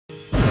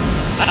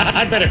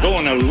I better go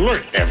and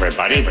alert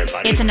everybody.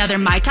 It's another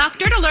My Talk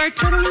Dirt Alert.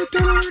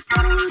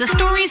 The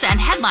stories and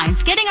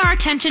headlines getting our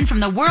attention from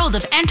the world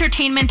of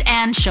entertainment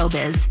and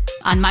showbiz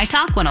on My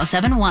Talk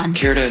 107.1.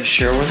 Care to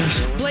share with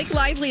us? Blake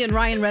Lively and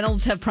Ryan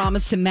Reynolds have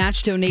promised to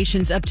match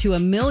donations up to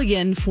 $1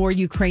 million for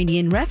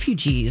Ukrainian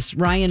refugees.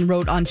 Ryan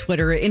wrote on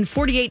Twitter, in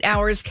 48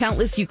 hours,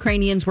 countless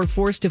Ukrainians were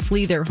forced to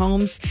flee their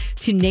homes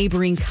to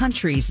neighboring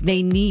countries.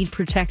 They need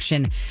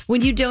protection.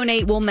 When you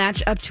donate, we'll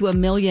match up to $1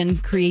 million,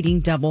 creating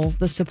double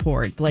the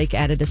support. Blake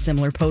added a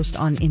similar post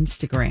on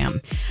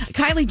Instagram.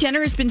 Kylie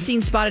Jenner has been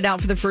seen spotted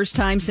out for the first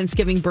time since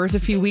giving birth a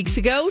few weeks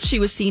ago. She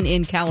was seen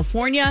in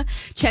California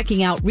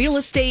checking out real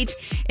estate,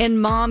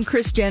 and mom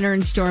Kris Jenner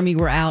and Stormi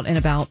were out and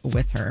about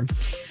with her.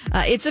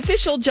 It's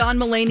official. John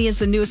Mulaney is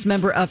the newest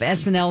member of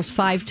SNL's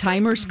Five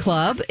Timers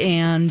Club,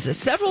 and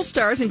several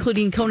stars,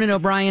 including Conan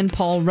O'Brien,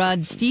 Paul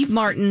Rudd, Steve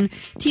Martin,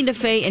 Tina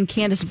Fey, and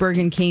Candice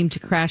Bergen, came to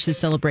crash the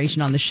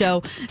celebration on the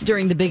show.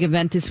 During the big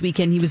event this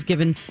weekend, he was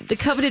given the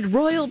coveted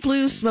royal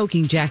blue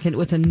smoking jacket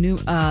with a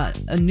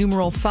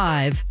numeral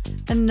 5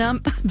 and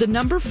the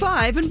number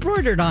 5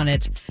 embroidered on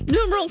it.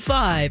 Numeral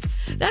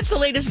 5. That's the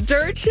latest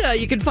dirt.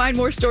 You can find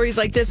more stories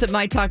like this at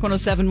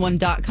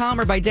mytalk1071.com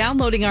or by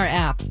downloading our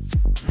app.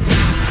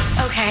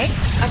 Okay,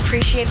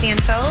 appreciate the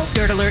info.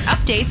 Dirt Alert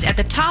updates at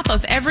the top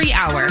of every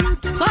hour.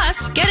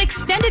 Plus, get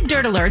extended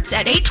Dirt Alerts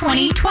at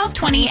 8:20,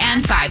 12:20,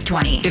 and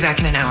 5:20. Be back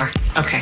in an hour. Okay.